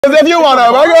If you want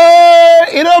a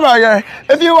burger, eat a burger.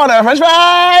 If you want a french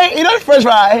fry, eat a french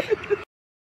fry.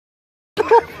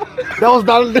 That was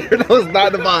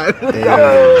not divine. Yeah.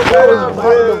 That was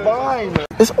not divine.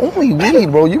 It's only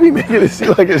weed, bro. You be making it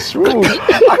seem like it's shrooms.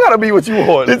 I gotta be what you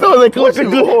want. It's all like what you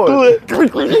want.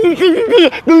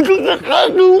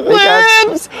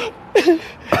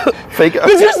 Fake.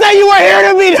 Did you say you were here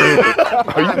to meet?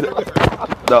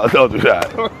 No, don't do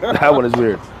that. That one is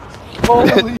weird.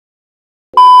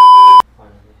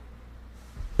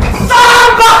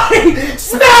 Somebody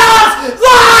smells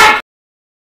like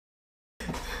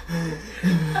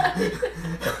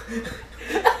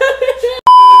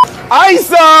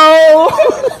ISO!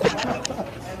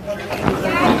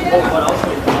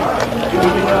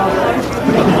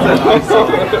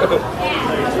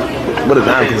 What are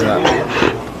napkins at?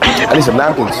 I need some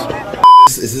napkins.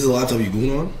 Is this a laptop you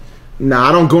gooned on? Nah,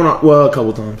 I don't go on. Well, a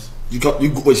couple times. Wait,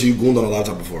 so you gooned on a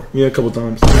laptop before? Yeah, a couple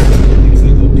times. It's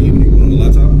like OD when you gooned on a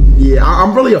laptop? Yeah,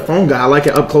 I'm really a phone guy. I like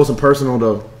it up close and personal,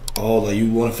 though. Oh, like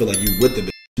you want to feel like you with the bitch?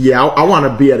 Yeah, I want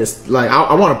to be at this. Like,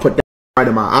 I want to put that right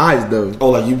in my eyes, though. Oh,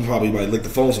 like you probably might lick the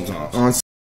phone sometimes.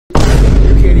 You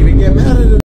can't even get mad at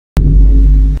it.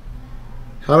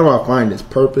 How do I find this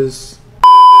purpose?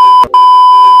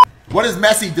 What does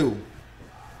Messi do?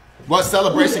 What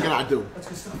celebration can I do? That's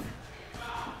good stuff.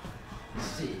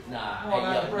 Nah, hey, yo,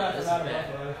 this is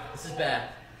bad. This is bad.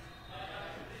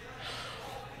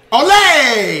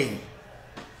 Olé!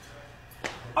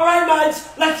 Alright, mates,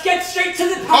 let's get straight to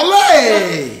the point.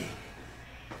 Olé!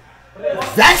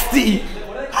 Zesty!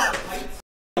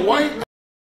 What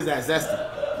is that zesty?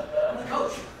 I'm the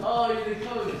coach. Oh, you're the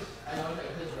coach. I know what that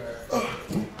is.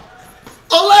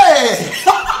 Olé!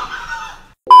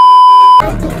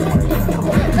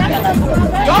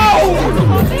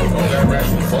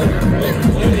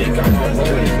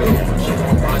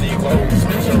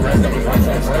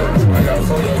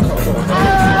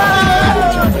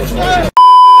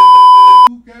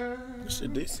 This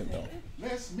shit decent though.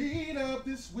 Let's meet up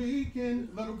this weekend.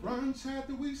 Little brunch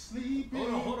after we sleep.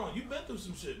 Hold on. You been through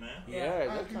some shit, man. Yeah.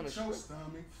 That kind of your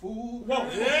stomach full. Whoa,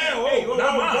 yeah, whoa,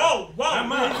 not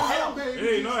mine.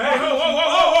 Hey, no, hey,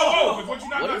 whoa. Because what you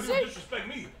not gonna do is disrespect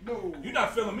me. No. You're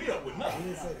not filling me up with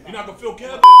nothing. You're not gonna feel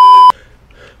Kev.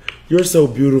 You're so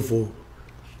beautiful.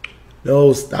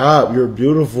 No, stop. You're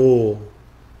beautiful.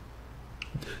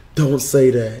 Don't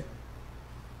say that.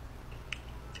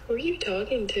 Who are you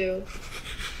talking to?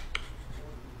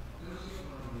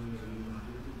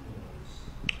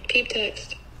 Peep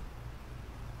text.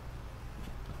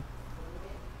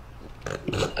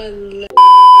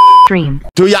 Dream.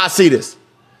 Do y'all see this?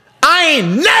 I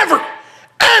ain't never,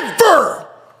 ever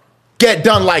get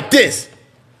done like this.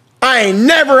 I ain't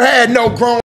never had no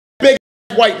grown big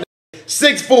white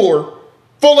 6'4",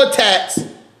 full of tats,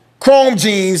 chrome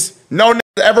jeans, no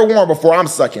ever worn before. I'm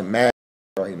sucking mad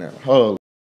right now. Holy.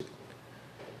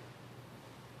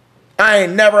 I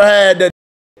ain't never had to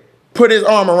put his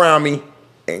arm around me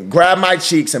and grab my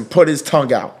cheeks and put his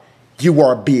tongue out. You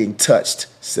are being touched,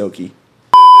 Silky.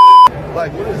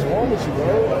 Like, what is wrong with you,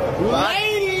 bro?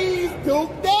 Ladies, do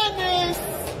Dennis!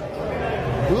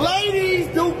 Ladies,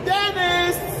 do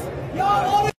Dennis!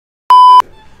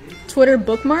 Twitter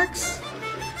bookmarks?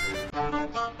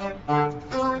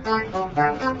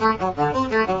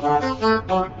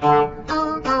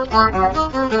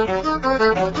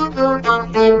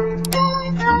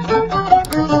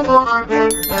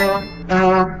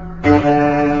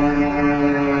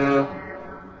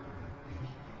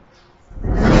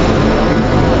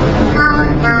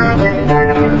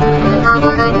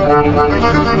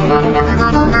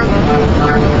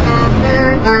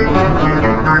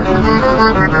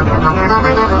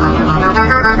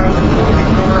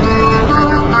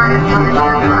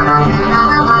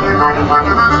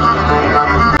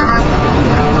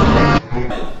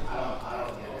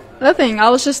 Nothing. I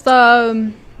was just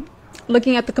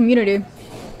looking at the community.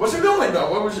 What you doing though?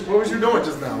 What was you doing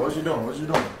just now? What you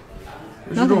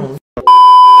doing?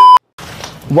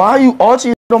 Why are you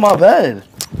arching on my bed?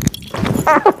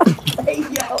 Hey,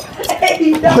 yo.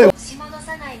 Wait.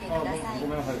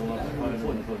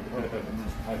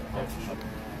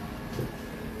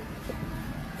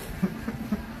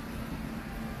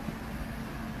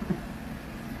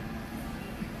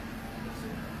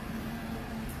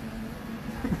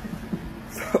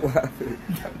 Laughing.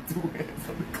 You got 2 hands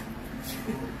on the coach.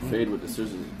 Fade with the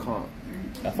scissors is calm.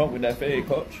 I fuck with that fade,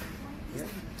 coach. Yeah.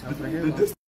 Did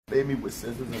this fade me with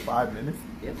scissors in 5 minutes?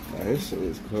 Yep. Nah, this shit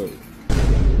is cooked.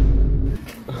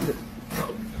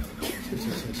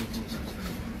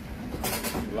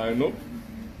 Line up.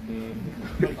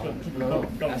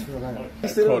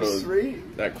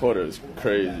 That quarter is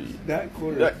crazy. That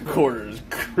quarter is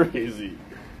crazy.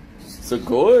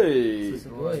 Sugoi.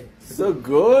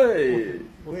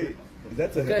 Wait, is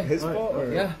that his fault?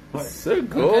 Or? Yeah.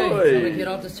 Sugoi. Okay, get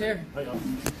off this chair.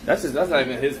 That's not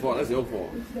even his fault. That's your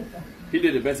fault. He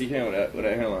did the best he can with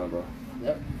that hairline, bro.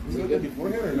 Yep. Was it that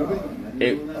beforehand or nobody?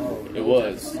 It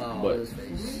was, but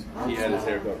he had his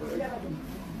hair covered.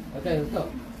 Okay, let's go.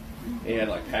 He had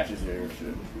like patches hair and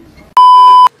shit.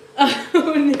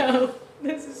 Oh no.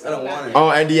 This is so I don't want it.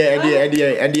 Oh, NDA.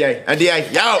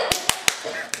 Yo!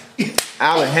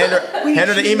 Alan, hand her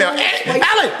the email.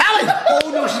 Alan! Oh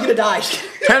no, she's gonna die.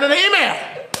 Hand her the email!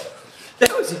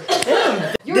 That was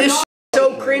this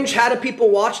so cringe. How do people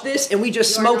watch this? And we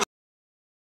just smoked.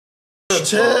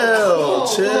 Chill.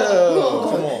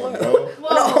 Come on, bro.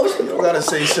 You gotta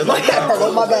say shit like that.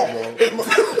 Oh my bad.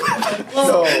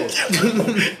 Yo.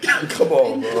 Come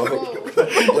on, bro.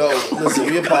 Yo, listen,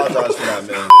 we apologize for that,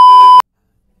 man.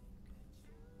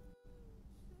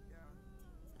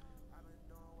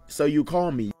 So you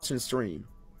call me and stream,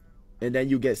 and then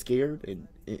you get scared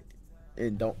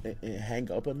and don't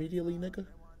hang up immediately, nigga.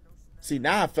 See,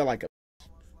 now I feel like a.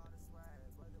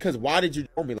 Cause why did you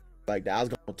tell me like that? I was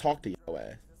gonna talk to your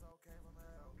ass.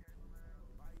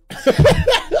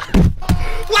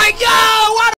 Like, yo,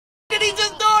 why the did he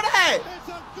just do that?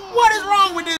 What is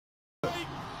wrong with this?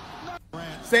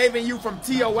 Saving you from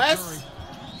TOS?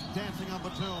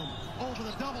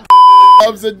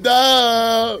 Dubs a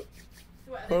dub.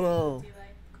 Hold on.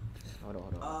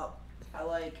 I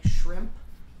like shrimp.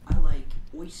 I like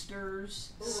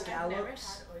oysters,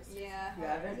 scallops. Yeah. You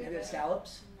haven't? You had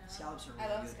scallops? Scallops are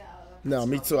really good. scallops. No,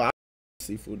 me too. I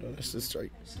seafood though. That's just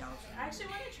straight. Scallops. I actually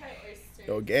want to try oysters.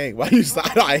 Yo, gang, why you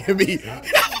side-eyeing me?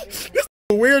 This is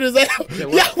weird as hell.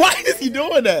 Yeah, why is he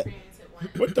doing that?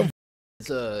 What the?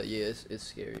 It's it's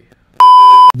scary.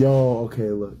 Yo, okay,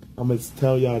 look. I'm gonna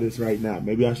tell y'all this right now.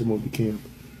 Maybe I should move the camera.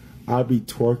 I'll be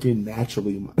twerking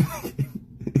naturally.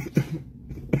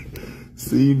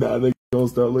 See, now they gonna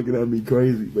start looking at me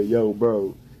crazy. But yo,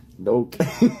 bro, no.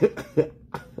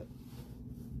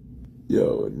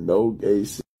 Yo, no gay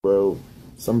shit, bro.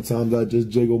 Sometimes I just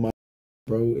jiggle my,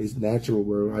 bro. It's natural,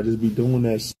 bro. I just be doing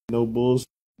that shit, no bullshit.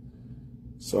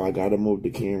 So I gotta move the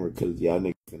camera because y'all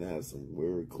niggas gonna have some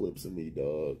weird clips of me,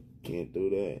 dog. Can't do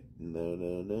that.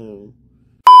 No.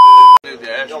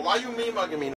 Yo, why you mean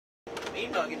mugging me?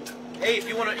 Mean mugging? Hey, if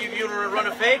you wanna run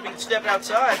a fade, we can step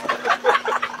outside.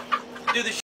 Do the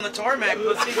shit on the tarmac,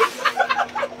 pussy.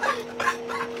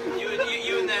 You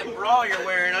and that bra you're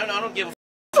wearing, I don't give a f.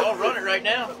 I'll run it right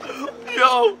now.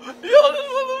 Yo.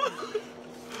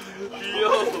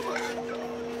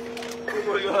 Oh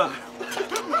my god.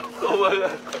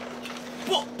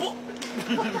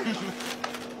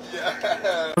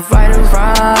 Right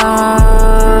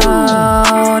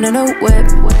around in a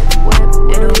whip.